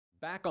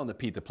Back on the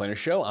Pete the Planner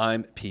Show,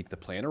 I'm Pete the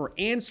Planner. We're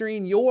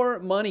answering your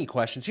money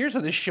questions. Here's how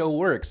this show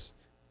works.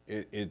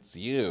 It's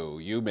you.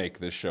 You make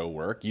this show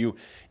work. You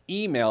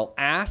email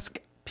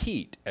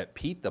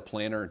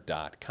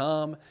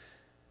askpete@petetheplanner.com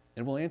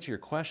and we'll answer your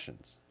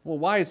questions. Well,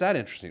 why is that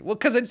interesting? Well,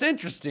 because it's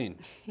interesting.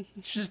 It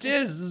just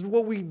is. This is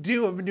what we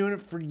do. I've been doing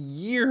it for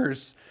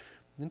years.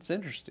 It's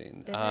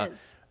interesting. It is.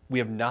 We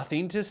have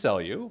nothing to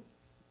sell you.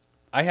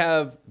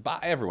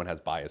 Everyone has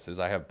biases.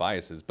 I have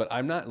biases, but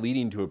I'm not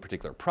leading to a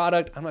particular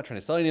product. I'm not trying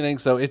to sell anything.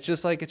 So it's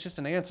just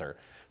an answer.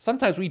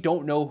 Sometimes we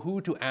don't know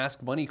who to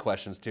ask money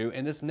questions to.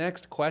 And this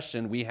next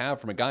question we have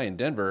from a guy in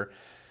Denver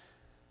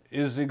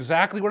is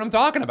exactly what I'm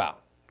talking about.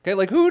 Okay,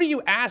 like who do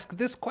you ask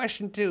this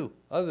question to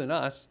other than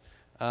us?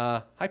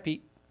 Hi,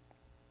 Pete.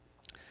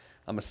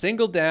 I'm a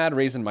single dad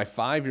raising my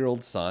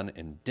 5-year-old son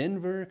in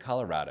Denver,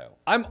 Colorado.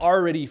 I'm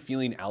already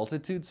feeling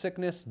altitude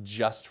sickness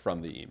just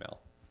from the email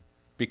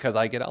because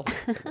I get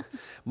altitude sickness.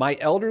 My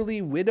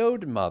elderly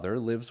widowed mother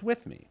lives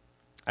with me.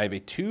 I have a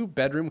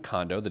 2-bedroom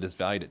condo that is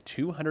valued at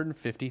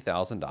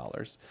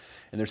 $250,000,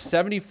 and there's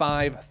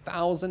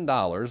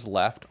 $75,000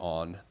 left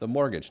on the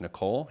mortgage.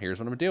 Nicole, here's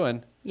what I'm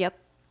doing. Yep.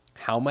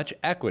 How much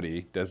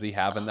equity does he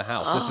have in the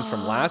house? This is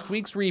from last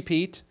week's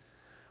repeat.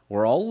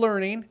 We're all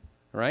learning,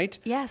 right?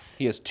 Yes.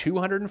 He has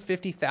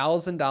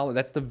 $250,000.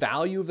 That's the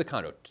value of the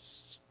condo.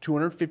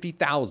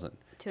 $250,000.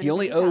 He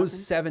only owes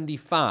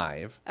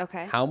 $75,000.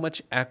 Okay. How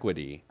much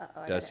equity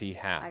does he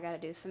have? I got to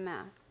do some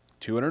math.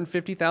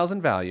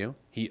 $250,000 value.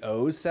 He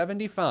owes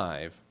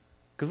 $75,000.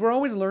 Because we're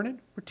always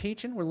learning. We're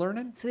teaching. We're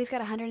learning. So he's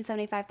got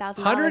 $175,000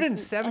 in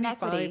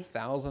equity.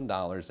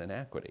 $175,000 in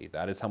equity.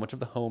 That is how much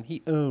of the home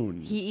he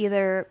owns. He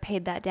either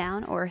paid that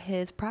down or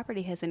his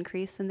property has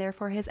increased and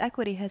therefore his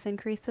equity has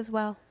increased as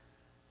well.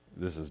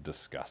 This is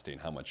disgusting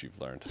how much you've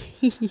learned.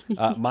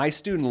 My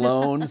student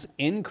loans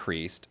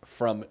increased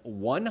from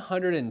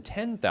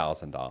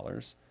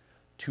 $110,000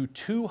 to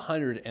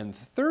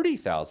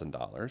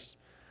 $230,000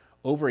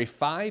 over a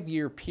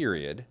 5-year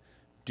period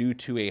due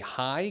to a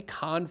high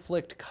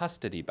conflict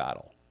custody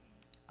battle.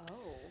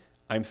 Oh.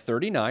 I'm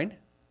 39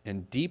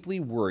 and deeply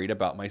worried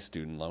about my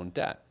student loan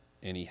debt.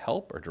 Any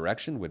help or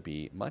direction would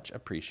be much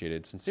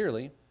appreciated.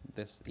 Sincerely,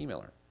 this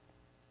emailer.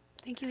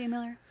 Thank you,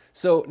 emailer.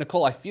 So,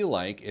 Nicole, I feel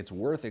like it's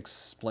worth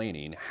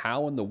explaining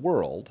how in the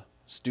world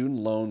student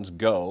loans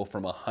go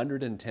from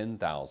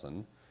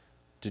 $110,000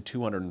 to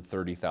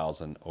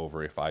 $230,000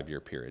 over a 5-year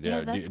period.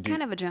 Yeah, that's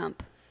kind of a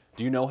jump.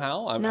 Do you know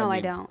how?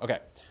 I don't. Okay.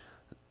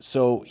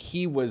 So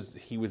he was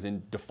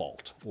in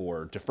default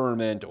or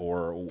deferment,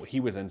 or he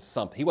was in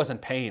something. He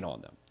wasn't paying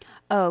on them.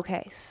 Oh,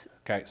 okay.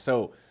 Okay.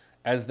 So,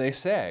 as they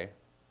say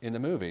in the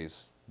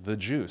movies, the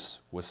juice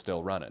was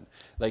still running.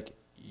 Like,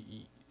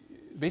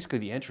 basically,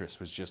 the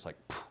interest was just like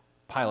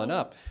piling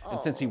up. And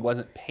since he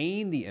wasn't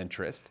paying the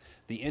interest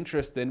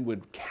then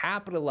would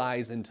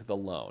capitalize into the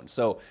loan.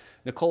 So,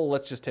 Nicole,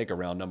 let's just take a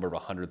round number of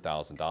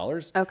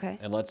 $100,000. Okay.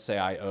 And let's say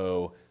I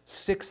owe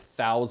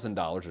 $6,000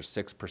 or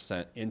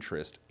 6%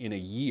 interest in a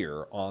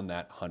year on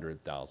that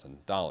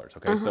 $100,000.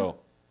 Okay.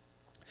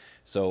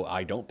 So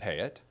I don't pay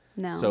it.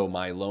 No. So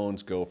my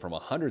loans go from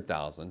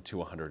 $100,000 to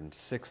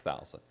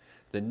 $106,000.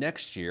 The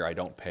next year I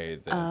don't pay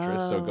the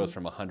interest, so it goes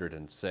from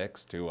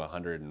 106 to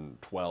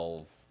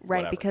 112. Right,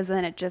 whatever. because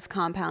then it just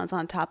compounds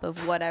on top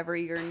of whatever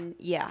and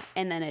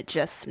then it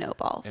just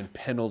snowballs. And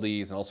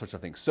penalties and all sorts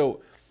of things.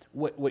 So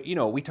what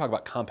we talk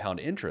about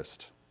compound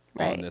interest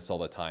on this all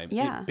the time.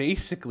 Yeah. It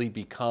basically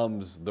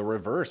becomes the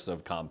reverse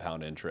of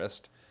compound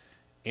interest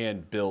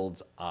and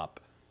builds up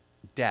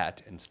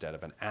debt instead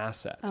of an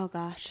asset. Oh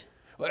gosh.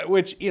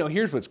 Which,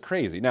 here's what's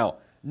crazy. Now,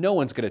 no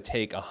one's going to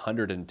take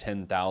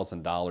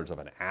 $110,000 of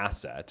an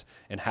asset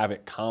and have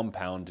it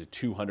compound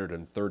to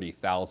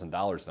 $230,000 in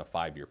a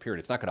 5-year period.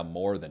 It's not going to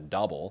more than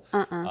double.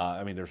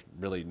 I mean, there's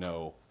really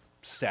no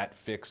set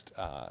fixed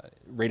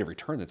rate of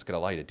return that's going to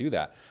allow you to do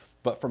that.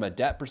 But from a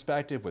debt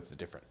perspective, with the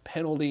different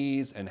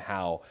penalties and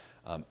how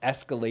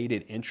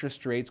escalated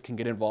interest rates can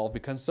get involved,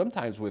 because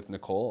sometimes with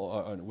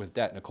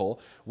debt, Nicole,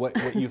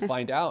 what you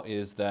find out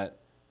is that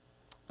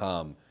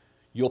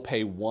you'll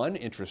pay one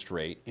interest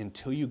rate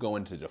until you go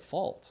into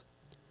default.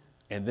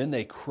 And then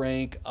they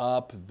crank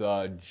up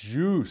the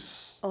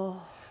juice. Oh.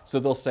 So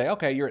they'll say,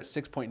 okay, you're at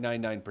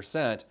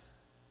 6.99%,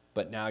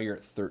 but now you're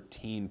at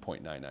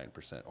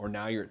 13.99%, or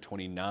now you're at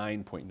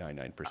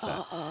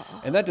 29.99%.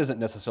 And that isn't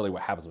necessarily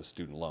what happens with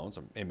student loans.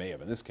 It may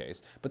have in this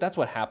case, but that's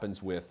what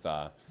happens with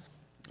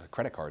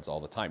credit cards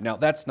all the time. Now,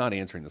 that's not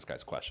answering this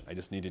guy's question. I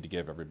just needed to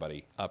give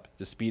everybody up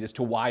to speed as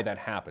to why that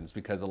happens,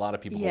 because a lot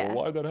of people go, well,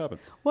 why did that happen?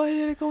 Why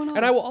did it go on?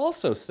 And I will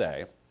also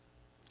say,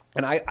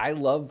 and I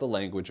love the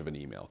language of an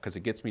email because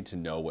it gets me to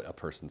know what a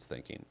person's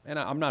thinking. And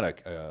I'm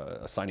not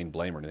assigning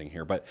blame or anything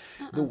here, but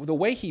the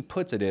way he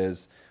puts it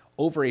is,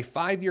 over a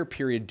 5-year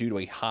period due to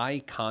a high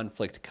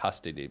conflict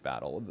custody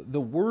battle.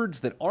 The words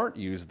that aren't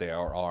used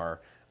there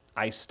are,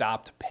 I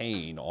stopped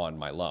paying on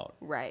my loan.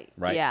 Right.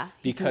 Right? Yeah.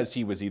 Because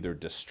he was either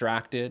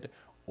distracted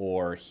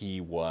or he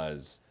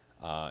was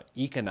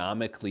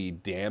economically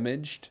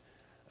damaged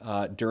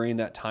during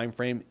that time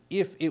frame.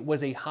 If it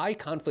was a high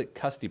conflict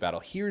custody battle,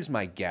 here's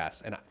my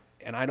guess, and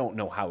I don't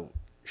know how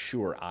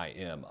sure I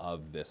am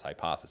of this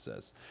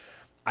hypothesis.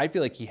 I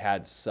feel like he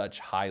had such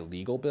high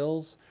legal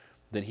bills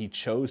that he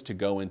chose to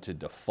go into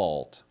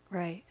default,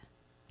 Right.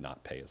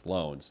 not pay his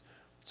loans,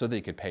 so that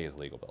he could pay his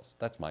legal bills.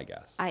 That's my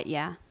guess.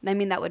 Yeah. I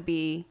mean, that would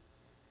be,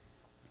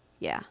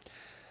 yeah.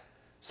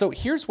 So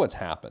here's what's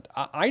happened.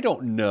 I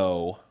don't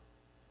know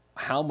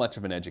how much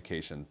of an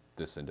education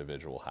this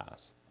individual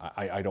has.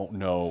 I don't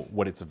know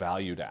what it's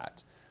valued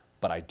at.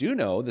 But I do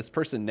know this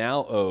person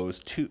now is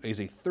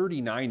a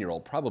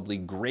 39-year-old, probably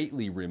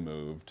greatly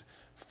removed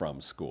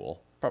from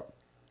school,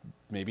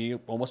 maybe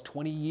almost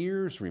 20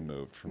 years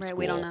removed from school. Right,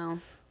 we don't know.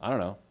 I don't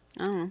know.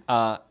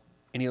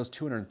 And he owes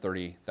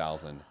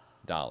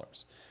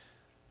 $230,000.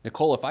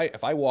 Nicole,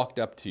 if I walked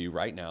up to you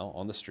right now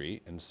on the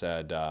street and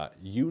said,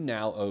 you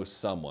now owe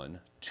someone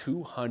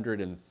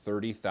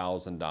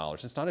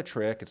 $230,000. It's not a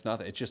trick. It's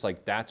not. It's just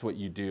like that's what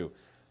you do.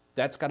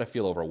 That's got to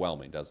feel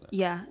overwhelming, doesn't it?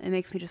 Yeah, it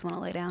makes me just want to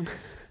lay down.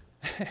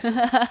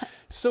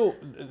 So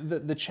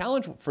the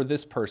challenge for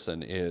this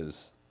person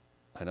is,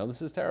 I know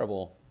this is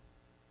terrible,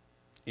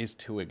 is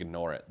to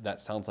ignore it. That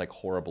sounds like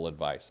horrible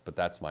advice, but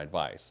that's my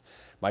advice.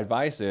 My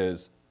advice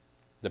is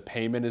the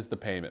payment is the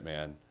payment,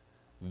 man.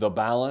 The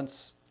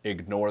balance,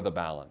 ignore the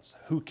balance.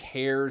 Who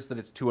cares that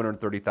it's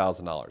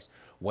 $230,000?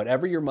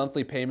 Whatever your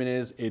monthly payment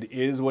is, it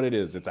is what it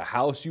is. It's a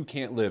house you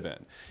can't live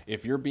in.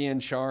 If you're being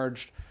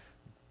charged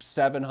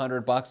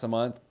 $700 a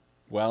month,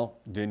 well,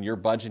 then you're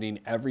budgeting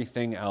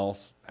everything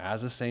else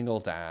as a single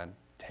dad,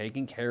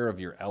 taking care of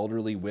your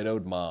elderly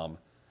widowed mom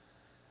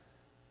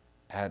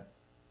at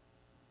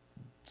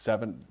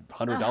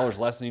 $700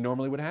 less than you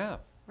normally would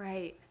have.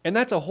 Right. And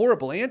that's a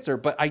horrible answer,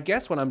 but I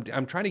guess what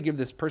I'm trying to give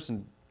this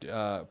person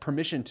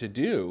permission to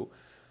do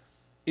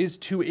is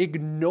to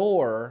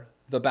ignore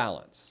the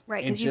balance,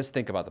 Right, and 'cause you- just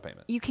think about the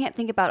payment. You can't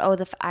think about,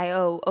 I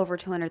owe over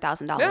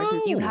 $200,000.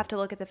 No. You have to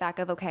look at the fact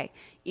of, okay,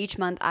 each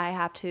month I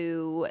have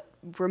to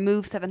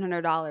remove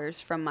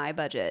 $700 from my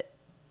budget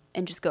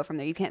and just go from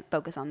there. You can't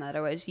focus on that,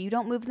 otherwise you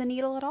don't move the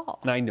needle at all.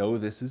 And I know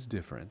this is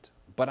different,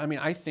 but I mean,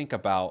 I think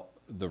about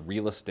the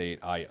real estate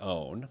I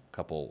own, a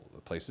couple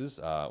of places,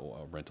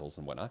 rentals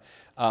and whatnot.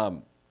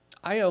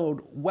 I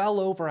owed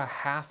well over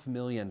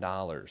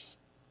 $500,000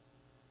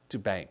 to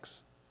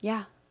banks.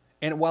 Yeah.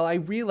 And while I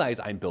realize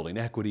I'm building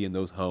equity in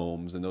those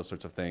homes and those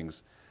sorts of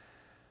things,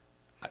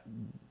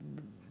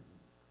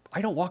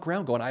 I don't walk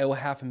around going, I owe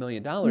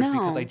 $500,000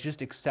 because I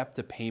just accept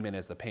the payment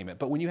as the payment.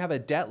 But when you have a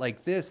debt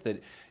like this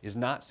that is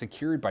not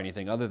secured by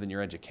anything other than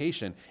your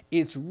education,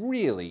 it's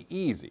really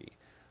easy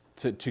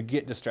to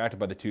get distracted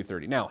by the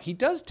 $230,000. Now, he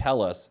does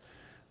tell us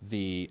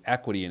the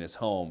equity in his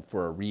home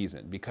for a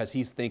reason, because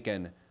he's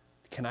thinking,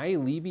 can I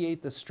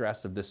alleviate the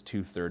stress of this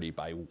 $230,000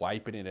 by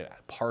wiping it a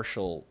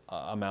partial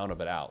amount of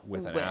it out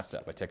with an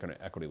asset, by taking an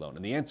equity loan?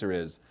 And the answer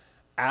is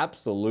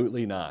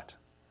absolutely not.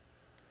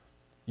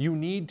 You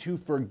need to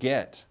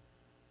forget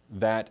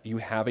that you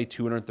have a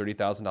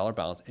 $230,000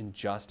 balance and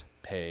just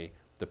pay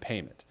the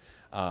payment.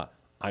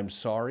 I'm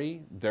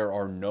sorry, there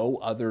are no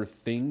other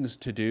things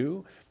to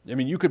do. I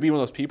mean, you could be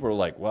one of those people who are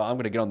like, well, I'm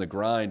going to get on the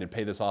grind and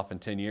pay this off in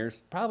 10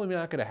 years. Probably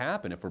not going to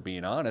happen if we're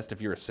being honest. If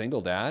you're a single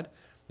dad,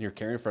 you're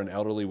caring for an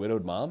elderly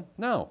widowed mom?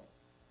 No,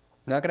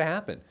 not going to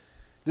happen.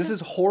 This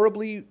is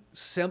horribly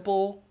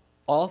simple,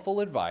 awful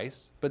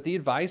advice, but the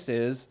advice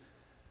is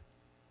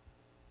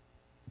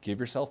give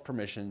yourself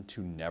permission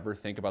to never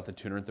think about the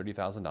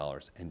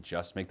 $230,000 and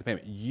just make the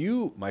payment.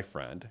 You, my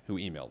friend who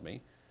emailed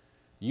me,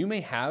 you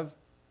may have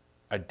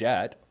a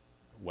debt,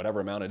 whatever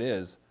amount it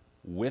is,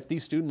 with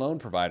these student loan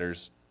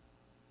providers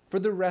for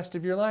the rest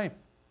of your life.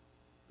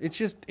 It's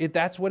just,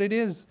 that's what it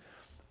is.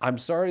 I'm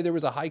sorry there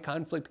was a high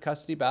conflict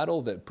custody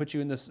battle that put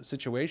you in this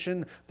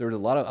situation. There was a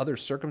lot of other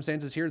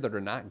circumstances here that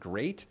are not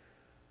great.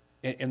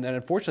 And then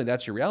unfortunately,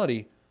 that's your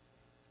reality.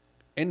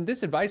 And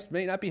this advice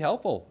may not be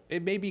helpful.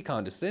 It may be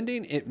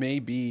condescending. It may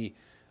be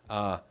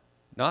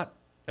not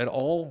at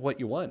all what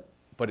you want,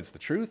 but it's the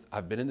truth.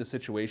 I've been in this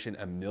situation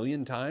a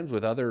million times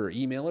with other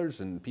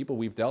emailers and people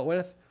we've dealt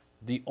with.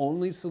 The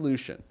only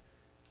solution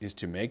is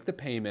to make the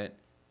payment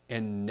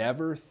and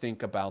never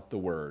think about the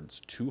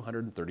words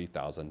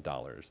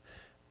 $230,000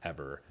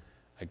 ever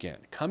again.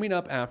 Coming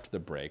up after the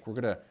break,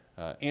 we're going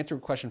to answer a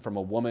question from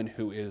a woman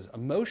who is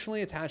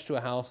emotionally attached to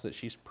a house that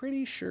she's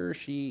pretty sure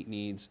she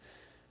needs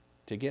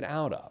to get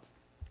out of.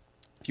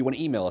 If you want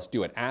to email us,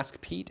 do it. Ask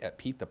Pete at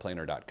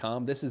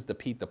PeteThePlanner.com. This is the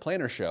Pete the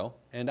Planner Show,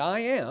 and I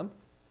am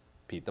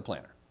Pete the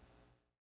Planner.